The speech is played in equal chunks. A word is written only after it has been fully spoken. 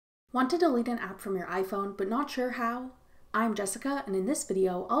Want to delete an app from your iPhone but not sure how? I'm Jessica, and in this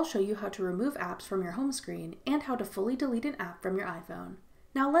video I'll show you how to remove apps from your home screen and how to fully delete an app from your iPhone.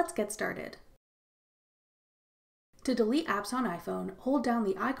 Now let's get started. To delete apps on iPhone, hold down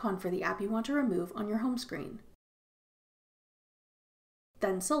the icon for the app you want to remove on your home screen.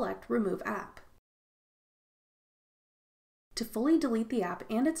 Then select Remove App. To fully delete the app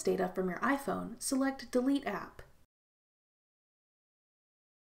and its data from your iPhone, select Delete App.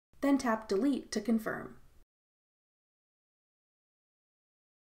 Then tap Delete to confirm.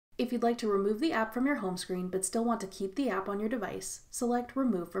 If you'd like to remove the app from your home screen but still want to keep the app on your device, select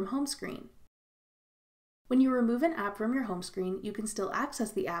Remove from Home Screen. When you remove an app from your home screen, you can still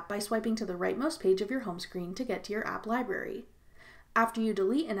access the app by swiping to the rightmost page of your home screen to get to your app library. After you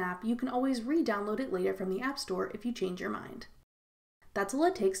delete an app, you can always re-download it later from the App Store if you change your mind. That's all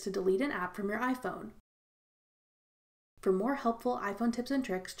it takes to delete an app from your iPhone. For more helpful iPhone tips and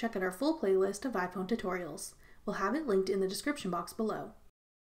tricks, check out our full playlist of iPhone tutorials. We'll have it linked in the description box below.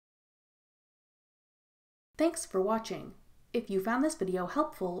 Thanks for watching. If you found this video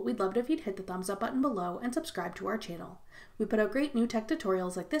helpful, we'd love it if you'd hit the thumbs up button below and subscribe to our channel. We put out great new tech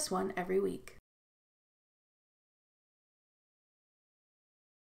tutorials like this one every week.